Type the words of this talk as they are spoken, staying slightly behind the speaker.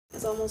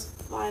It's almost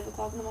 5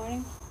 o'clock in the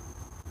morning.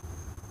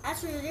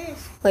 That's what it is.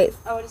 Wait.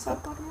 Oh, it is 5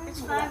 o'clock in the morning?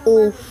 It's 5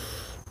 Oh.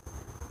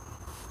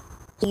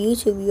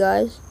 YouTube, you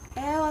guys.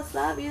 Hey, what's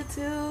up,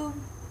 YouTube?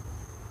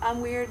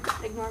 I'm weird.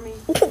 Ignore me.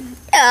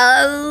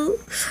 Oh,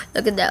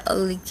 look at that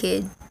ugly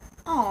kid.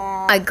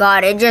 Aww. My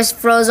God, it just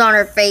froze on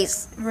her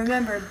face.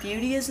 Remember,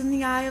 beauty is in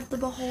the eye of the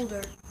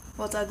beholder.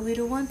 What's ugly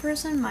to one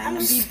person might I'm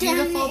not be staring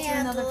beautiful to at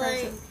another the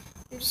light. person.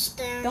 I'm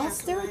staring Don't at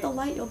stare the at the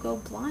light, you'll go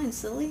blind,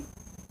 silly.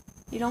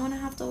 You don't want to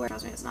have to wear.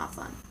 Trust me, it's not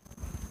fun.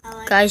 I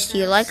like Guys, do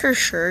you this. like her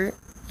shirt?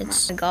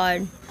 It's, my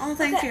God. Oh,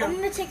 thank Okay, I'm you.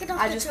 gonna take it off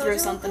I the just charger. threw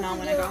something on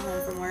when I got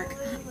home from work.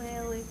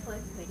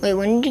 Wait,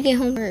 when did you get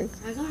home from work?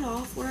 I got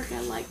off work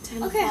at like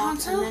 10 Okay, o'clock,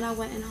 Hanso, and then I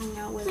went and hung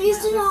out with Please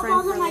my do other not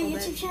friend for bother a my little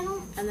YouTube bit.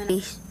 channel. And then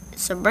Hey,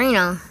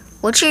 Sabrina,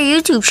 what's your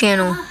YouTube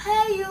channel?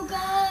 Hey, you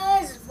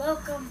guys.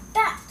 Welcome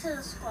back to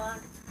the squad.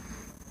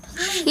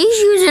 Please She's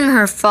using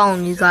her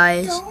phone, you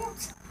guys.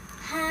 don't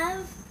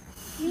have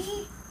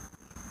me.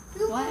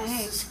 You What? won't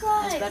Hey,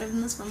 subscribe. that's better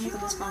than this one. You Look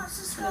at this will phone. not Look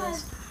at subscribe.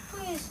 this.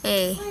 Please.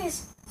 Hey,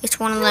 Please. it's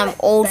one of them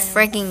old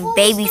freaking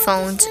baby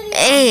phones.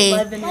 Hey,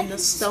 Living Like in the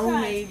and Stone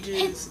subscribe.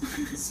 Ages.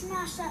 Hit,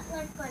 smash that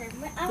like button.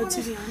 I But wanna,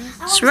 to be honest, I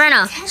wanna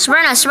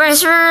Sabrina, see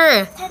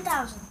Sabrina.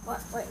 10,000.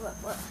 What? Wait,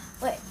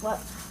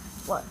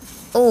 what?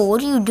 Oh,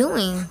 what are you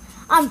doing?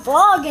 I'm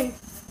vlogging.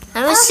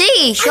 Let me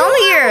see. Show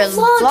me your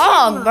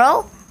vlog,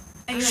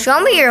 bro.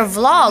 Show me your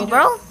vlog,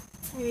 bro.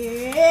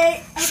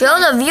 Show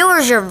the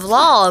viewers your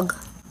vlog.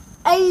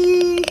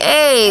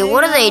 Hey,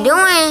 what are they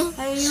doing?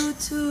 hey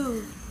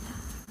YouTube,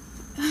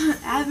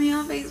 add me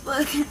on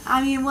Facebook.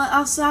 I mean, I'll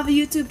also have a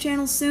YouTube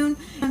channel soon.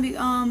 It's gonna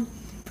be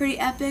pretty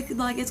epic.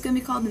 Like, it's gonna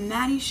be called The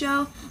Maddie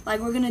Show. Like,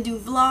 we're gonna do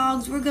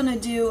vlogs. We're gonna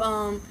do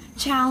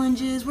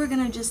challenges. We're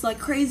gonna just like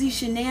crazy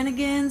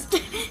shenanigans.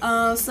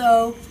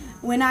 So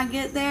when I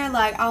get there,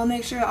 like, I'll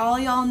make sure all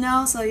y'all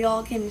know so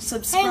y'all can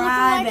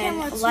subscribe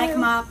and like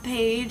my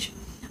page.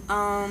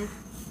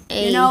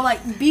 Hey. You know,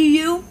 like, be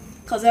you,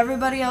 because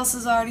everybody else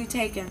is already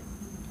taken.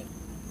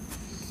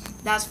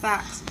 That's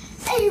facts.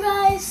 Hey, you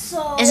guys.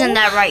 So Isn't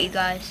that right, you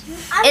guys?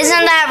 I'm Isn't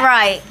gonna- that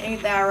right?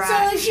 Ain't that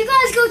right? So if you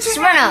guys go check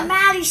Sabrina. out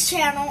Maddie's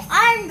channel,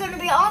 I'm gonna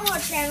be on her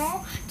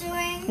channel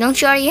doing. Don't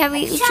you already have a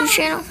YouTube challenges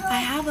channel? with her. I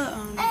have a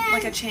And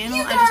like a channel.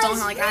 you I just don't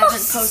guys like. I must haven't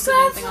posted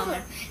subscribe anything to on her.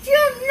 there. If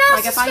you're not Like,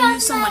 if I subscribed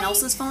use to someone Maddie,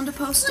 else's phone to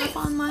post stuff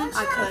on mine,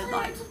 I could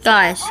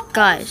like.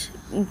 Guys,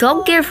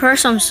 go give her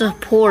some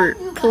support,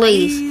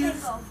 please.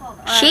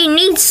 Please, She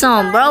needs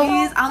some, bro.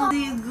 please, I'm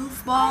the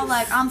goofball.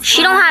 Like, I'm.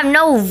 She don't have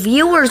no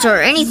viewers or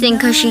anything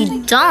because she's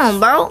dumb,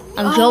 bro.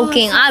 I'm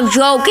joking. I'm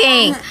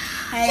joking.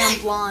 Hey, I'm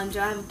blonde.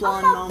 I have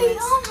blonde I'm not being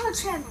moments. on her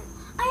channel.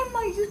 I am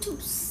my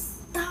YouTube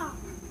star.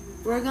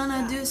 We're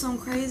gonna do some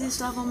crazy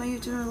stuff on my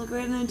YouTube. Like,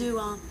 we're gonna do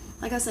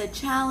like I said,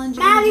 challenges.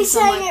 We're gonna do Maddie's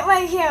some, saying like, it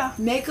right here.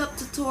 makeup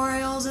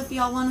tutorials if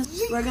y'all want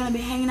to. We're gonna be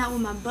hanging out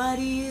with my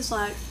buddies.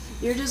 Like,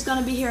 you're just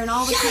gonna be hearing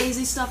all the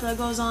crazy stuff that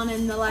goes on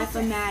in the life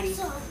of Maddie.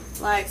 So,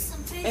 Like,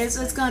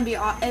 it's gonna be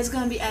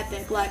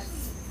epic. Like,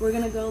 we're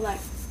gonna go like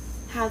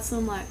have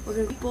some like we're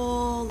gonna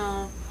people.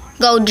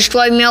 Go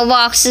destroy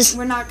mailboxes.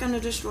 We're not gonna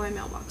destroy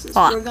mailboxes.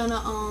 Oh. We're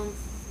gonna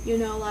you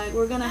know, like,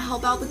 we're gonna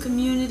help out the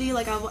community.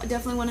 Like, I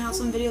definitely want to have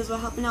some videos about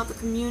helping out the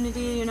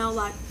community. You know,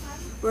 like,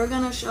 we're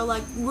gonna show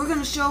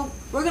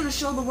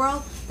the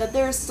world that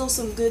there are still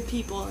some good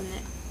people in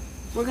it.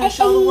 We're gonna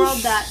show the world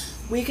that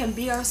we can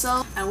be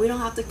ourselves and we don't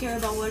have to care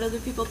about what other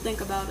people think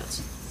about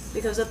us.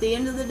 Because at the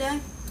end of the day,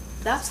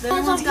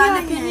 everyone's got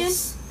an opinion.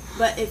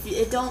 But if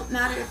it don't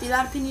matter, if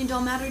that opinion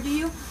don't matter to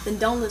you, then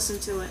don't listen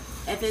to it.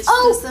 If it's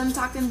just them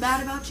talking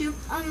bad about you,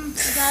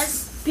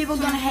 guys, people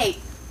gonna hate.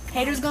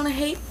 Haters gonna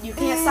hate. You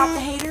can't stop the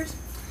haters.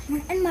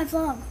 end my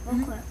vlog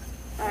real quick.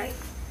 Alright.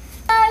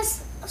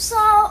 Guys, so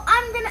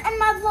I'm gonna end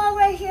my vlog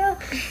right here.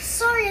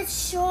 Sorry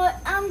it's short.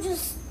 I'm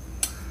just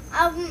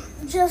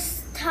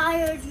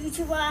tired.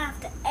 YouTube, I have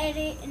to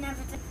edit and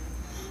everything.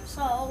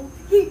 So,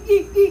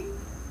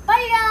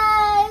 bye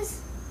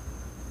guys.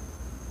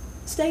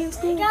 Stay in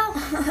school. There you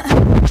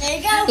go. There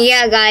you go.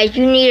 Yeah, guys,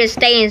 you need to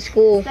stay in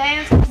school. Stay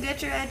in school.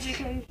 Get your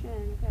education.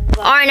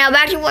 Alright, now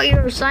back to what you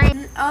were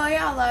saying. Oh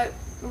yeah, like,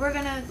 we're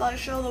gonna like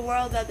show the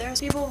world that there's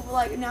people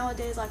like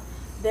nowadays, like,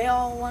 they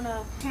all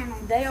wanna Channel.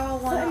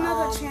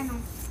 another channel.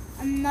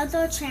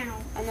 Another channel.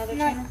 Another And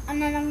channel.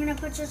 and then I'm gonna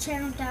put your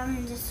channel down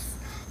in the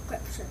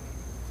description.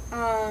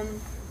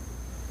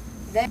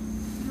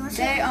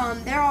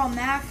 They're all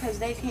mad because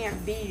they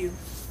can't be you.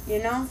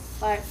 You know,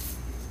 like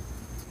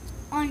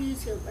On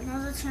YouTube.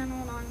 Another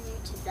channel on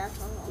YouTube. That's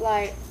all.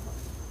 like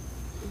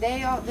they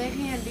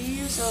can't be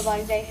you, so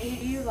like they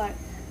hate you. Like,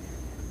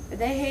 if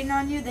they hating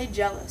on you, they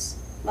jealous.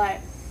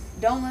 Like,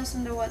 don't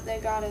listen to what they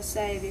gotta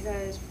say,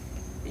 because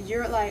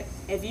you're like,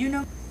 if you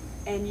know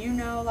and you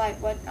know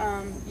like what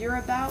you're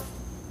about,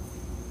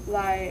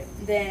 like,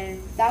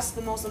 then that's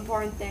the most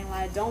important thing.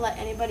 Like, don't let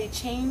anybody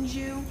change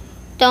you.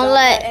 Don't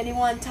let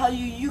anyone tell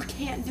you you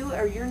can't do it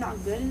or you're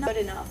not good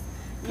enough.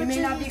 You may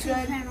not be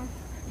good.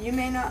 You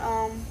may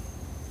not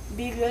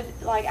be good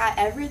like at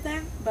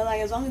everything, but like,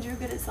 as long as you're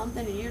good at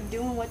something and you're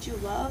doing what you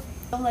love,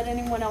 don't let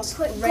anyone else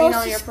rain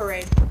on your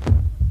parade.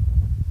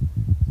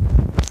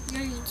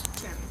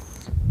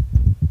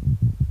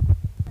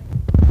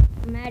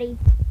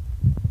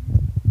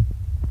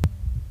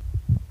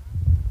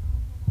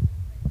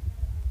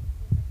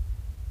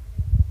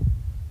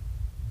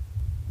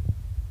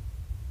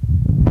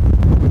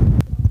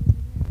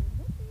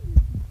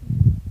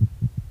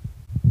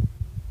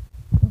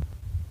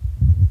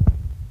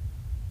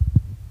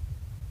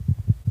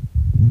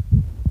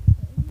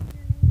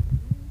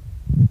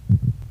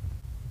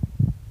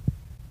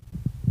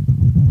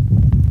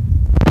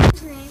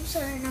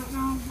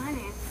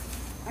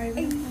 Are you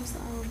gonna post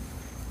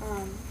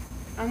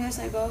I'm gonna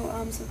say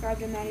go subscribe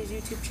to Maddie's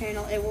YouTube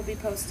channel. It will be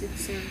posted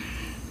soon.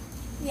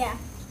 Yeah.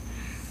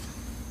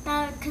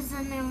 Because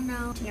then they'll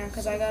know. Yeah,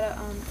 because I gotta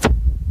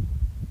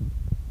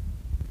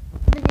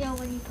Video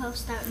when you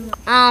post that.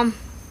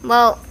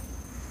 Well,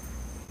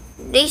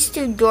 these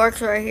two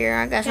dorks right here,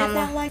 I guess I'm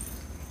gonna... like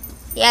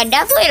Yeah,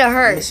 definitely to Can you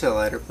hurt. see a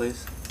lighter,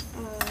 please?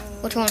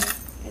 Which one?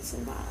 It's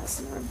in the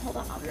room. Hold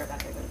on, I'll be right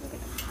back.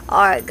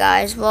 Alright,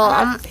 guys.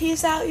 Well,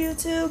 Peace out,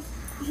 YouTube.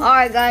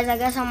 Alright, guys. I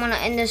guess I'm gonna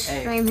end this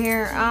stream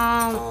here.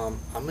 I'm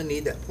gonna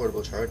need that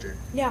portable charger.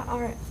 Yeah,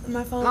 alright.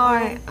 My phone.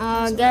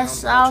 Alright.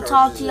 Guess I'll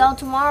talk to y'all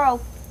tomorrow.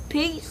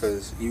 Peace.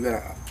 Because you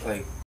gotta,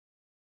 like,